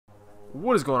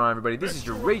What is going on, everybody? This is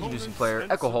your rage-inducing player,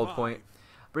 Echo Holdpoint,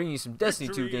 bringing you some Destiny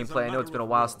 2 gameplay. I know it's been a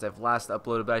while since I've last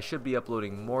uploaded, but I should be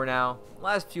uploading more now.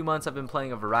 Last few months I've been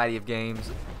playing a variety of games,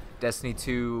 Destiny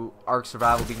 2, Ark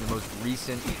Survival being the most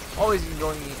recent. Always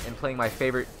enjoying and playing my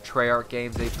favorite Treyarch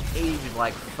games. They've aged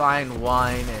like fine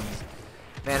wine, and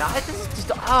man, this is just,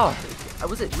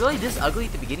 was it really this ugly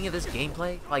at the beginning of this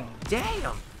gameplay? Like,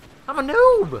 damn, I'm a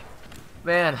noob.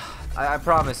 Man, I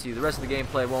promise you, the rest of the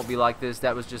gameplay won't be like this.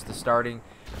 That was just the starting,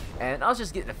 and I was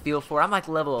just getting a feel for it. I'm like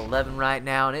level 11 right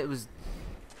now, and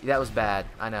that was bad.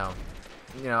 I know,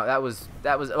 you know, that was.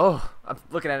 Oh, I'm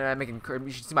looking at it, I'm making.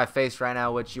 You should see my face right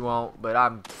now, which you won't, but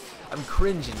I'm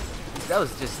cringing. That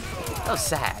was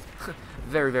sad,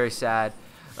 very, very sad.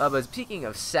 But speaking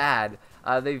of sad,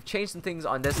 they've changed some things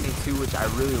on Destiny 2 which I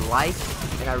really like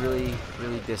and I really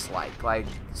dislike. Like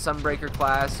Sunbreaker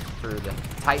class for the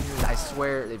Titans, I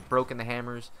swear they've broken the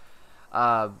hammers.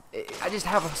 I just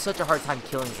have such a hard time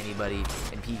killing anybody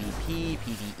in PvP,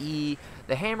 PvE.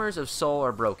 The hammers of Soul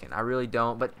are broken, I really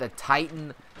don't, but the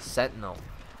Titan Sentinel,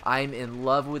 I'm in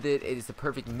love with it. It is the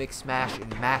perfect mix mash and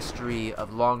mastery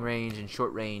of long range and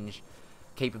short range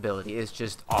capability. It's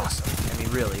just awesome. I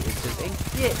mean, really, it's just,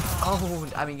 and get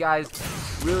owned. I mean, guys,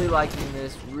 really liking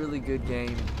this, really good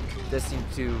game. Destiny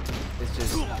 2 is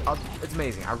just, it's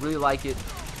amazing. I really like it.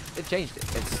 It changed it.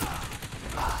 It's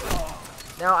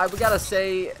now we gotta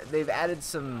say they've added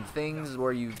some things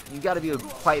where you gotta be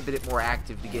quite a bit more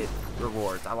active to get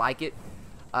rewards. I like it.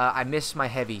 I miss my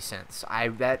heavy sense.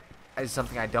 That is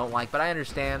something I don't like, but I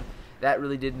understand that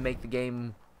really did make the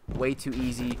game way too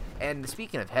easy. And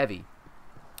speaking of heavy,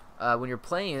 when you're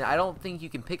playing, I don't think you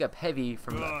can pick up heavy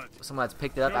from someone that's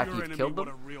picked it up after you've killed them.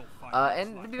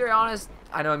 And to be very honest,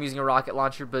 I know I'm using a rocket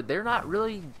launcher, but they're not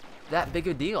really that big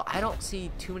a deal. I don't see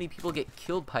too many people get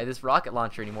killed by this rocket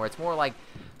launcher anymore. It's more like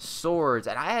swords.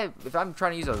 And if I'm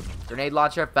trying to use a grenade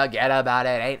launcher, forget about it.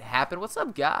 It ain't happened. What's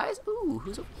up, guys? Ooh,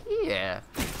 who's over here?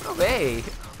 Oh, hey.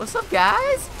 What's up,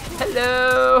 guys?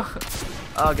 Hello.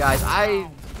 Oh, guys, I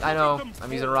know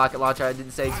I'm using a rocket launcher. I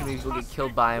didn't say too many people get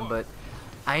killed by him, but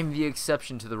I'm the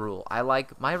exception to the rule. I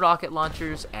like my rocket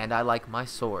launchers and I like my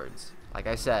swords. Like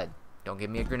I said, don't give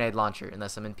me a grenade launcher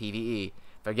unless I'm in PvE.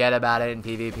 Forget about it in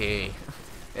PvP.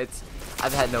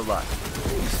 I've had no luck.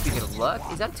 Ooh, speaking of luck,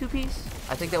 is that a two-piece?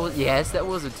 I think that was, yes, that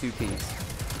was a two-piece.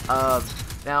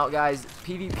 Now, guys,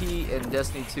 PvP in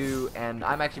Destiny 2, and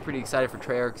I'm actually pretty excited for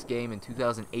Treyarch's game in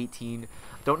 2018.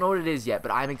 Don't know what it is yet,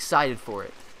 but I'm excited for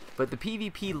it. But the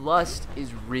PvP lust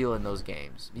is real in those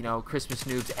games. You know, Christmas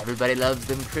noobs, everybody loves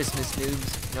them Christmas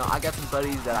noobs. You know, I got some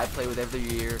buddies that I play with every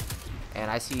year,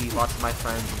 and I see lots of my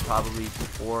friends in probably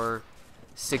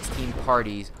 16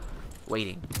 parties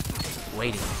waiting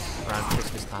around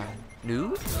Christmas time.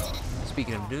 Noobs?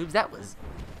 Speaking of noobs,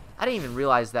 I didn't even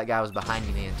realize that guy was behind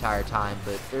me the entire time,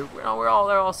 but they're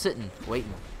all sitting,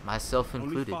 waiting, myself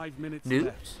included.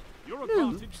 Noobs?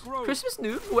 Noobs? Christmas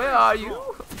noobs? Where are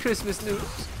you? Christmas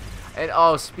noobs? And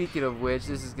oh, speaking of which,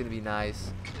 this is gonna be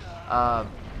nice.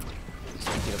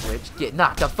 Speaking of which, get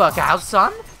knocked the fuck out,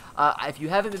 son! If you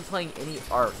haven't been playing any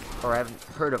Ark, or haven't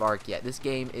heard of Ark yet, this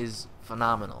game is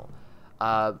phenomenal.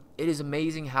 It is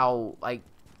amazing how, like,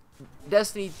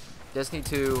 Destiny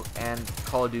 2 and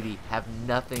Call of Duty have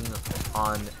nothing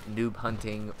on noob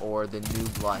hunting or the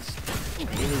noob lust. It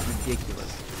is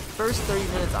ridiculous. First 30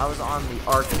 minutes I was on the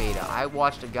Ark beta, I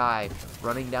watched a guy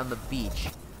running down the beach,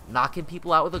 knocking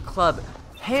people out with a club,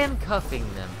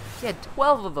 handcuffing them. He had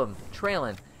 12 of them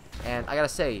trailing, and I gotta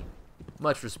say,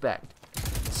 much respect.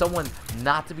 Someone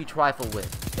not to be trifled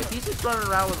with. If he's just running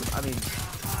around with, I mean,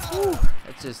 whew,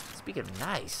 that's just, speaking of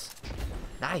nice.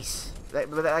 But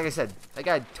like I said, that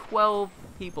guy had 12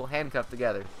 people handcuffed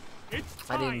together.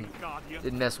 I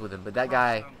didn't mess with him, but that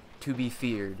guy, to be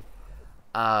feared.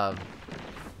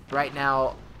 Right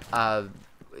now,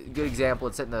 good example,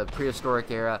 it's set in the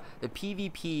prehistoric era. The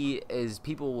PvP is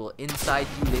people will inside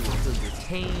you, they will kill your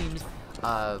tames.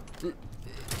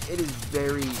 It is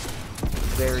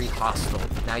very hostile.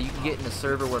 Now you can get in a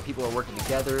server where people are working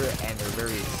together and they're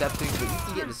very accepting, but you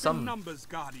can get into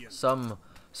some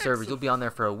servers, you'll be on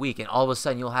there for a week and all of a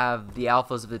sudden you'll have the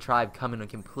alphas of the tribe come in and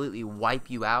completely wipe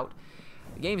you out.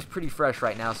 The game's pretty fresh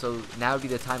right now, so now would be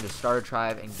the time to start a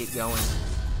tribe and get going.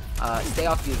 Stay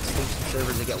off the extinction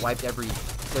servers that get wiped every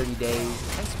 30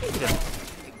 days. And speaking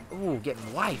of, ooh,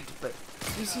 getting wiped, but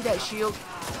you see that shield?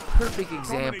 Perfect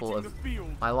example of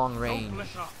my long range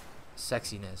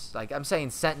sexiness. Like I'm saying,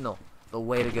 Sentinel, the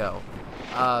way to go.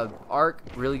 Ark,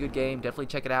 really good game. Definitely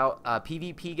check it out.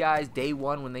 PvP guys, day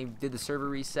one when they did the server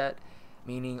reset,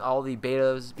 meaning all the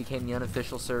betas became the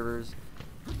unofficial servers,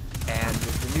 and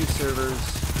the new servers,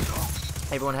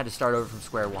 everyone had to start over from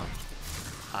square one.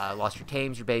 lost your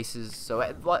tames, your bases. So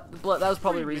that was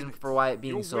probably a reason for why it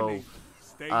being so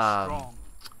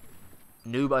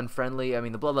noob unfriendly. I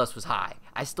mean, the bloodlust was high.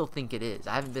 I still think it is.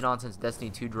 I haven't been on since Destiny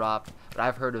 2 dropped, but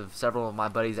I've heard of several of my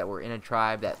buddies that were in a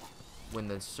tribe that when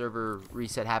the server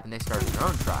reset happened, they started their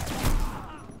own tribe.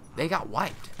 They got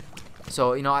wiped.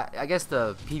 So, you know, I guess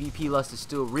the PvP lust is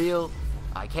still real.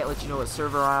 I can't let you know what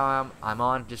server I'm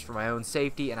on just for my own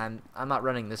safety, and I'm not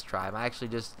running this tribe. I actually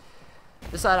just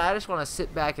decided I just want to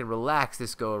sit back and relax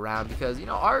this go around because, you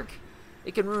know, Ark,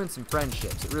 it can ruin some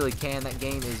friendships. It really can. That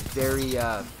game is very,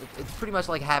 it's pretty much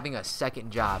like having a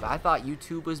second job. I thought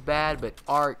YouTube was bad, but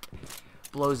Ark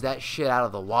blows that shit out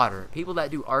of the water. People that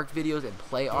do Ark videos and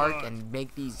play Ark and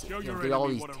make these, you know, get all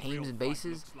these tames and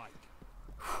bases,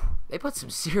 they put some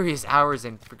serious hours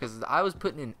in, because I was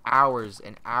putting in hours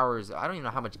and hours. I don't even know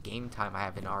how much game time I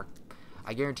have in Ark.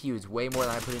 I guarantee you it's way more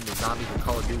than I put into Zombies or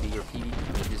Call of Duty or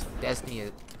PvP. Just Destiny,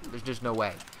 there's just no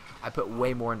way. I put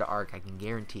way more into Ark, I can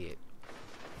guarantee it.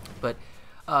 But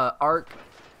Ark,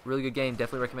 really good game.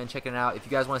 Definitely recommend checking it out. If you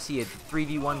guys want to see a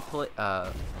 3v1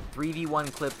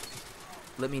 clip,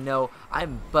 let me know.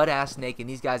 I'm butt-ass naked.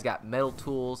 These guys got metal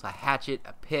tools, a hatchet,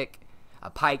 a pick.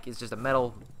 A pike is just a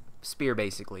metal spear,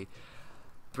 basically.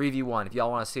 3v1. If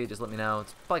y'all want to see it, just let me know.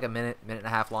 It's like a minute and a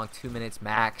half long, 2 minutes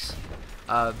max.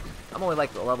 I'm only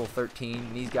like level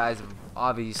 13. These guys are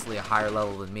obviously a higher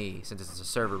level than me since it's a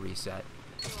server reset.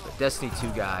 But Destiny 2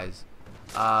 guys,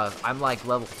 I'm like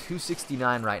level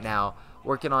 269 right now,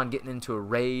 working on getting into a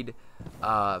raid,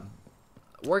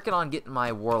 working on getting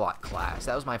my Warlock class.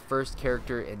 That was my first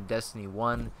character in Destiny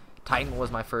 1. Titan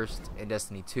was my first in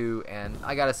Destiny 2, and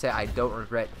I gotta say I don't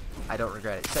regret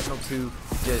it. Sentinel 2,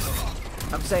 just,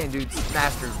 I'm saying, dude,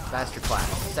 master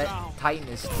class. Titan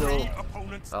is still,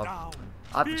 well,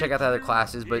 I'll have to check out the other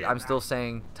classes, but I'm still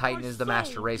saying Titan is the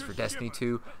master race for Destiny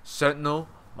 2. Sentinel,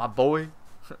 my boy.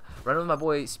 Running with my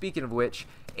boy, speaking of which,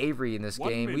 Avery in this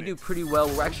game. We do pretty well.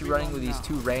 We're actually running with these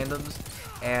two randoms,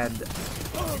 and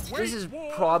this is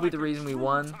probably the reason we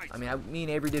won. I mean, me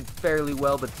and Avery did fairly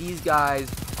well, but these guys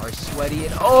are sweaty,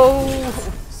 and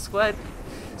oh, sweat.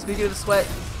 Speaking of sweat,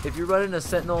 if you're running a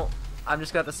Sentinel, I'm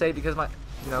just gonna have to say, because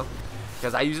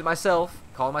because I use it myself,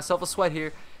 calling myself a sweat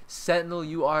here. Sentinel,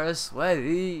 you are a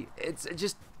sweaty. It's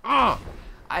just, I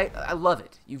love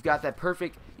it. You've got that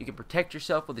perfect. You can protect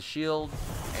yourself with a shield,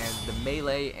 and the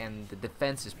melee and the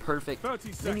defense is perfect.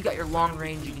 Then you got your long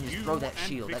range. You can just throw that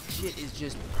shield. That shit is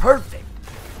just perfect.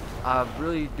 I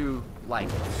really do like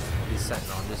this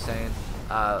Sentinel. I'm just saying.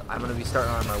 I'm gonna be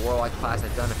starting on my Warlock class.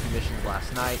 I've done a few missions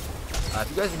last night.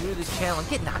 If you guys are new to this channel,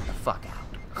 get knocked the fuck out.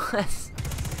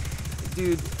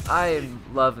 Dude, I am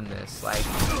loving this. Like,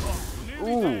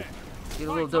 ooh, get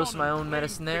a little dose of my own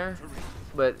medicine there.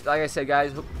 But like I said,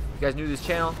 guys, hope you guys new to this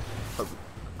channel.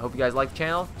 Hope you guys like the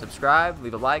channel. Subscribe,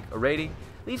 leave a like, a rating,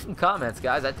 leave some comments,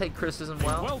 guys. I take criticism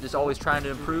well. Just always trying to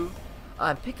improve.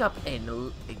 Pick up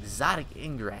an exotic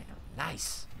engram.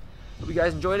 Nice. Hope you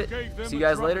guys enjoyed it. See you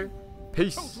guys later.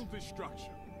 Peace.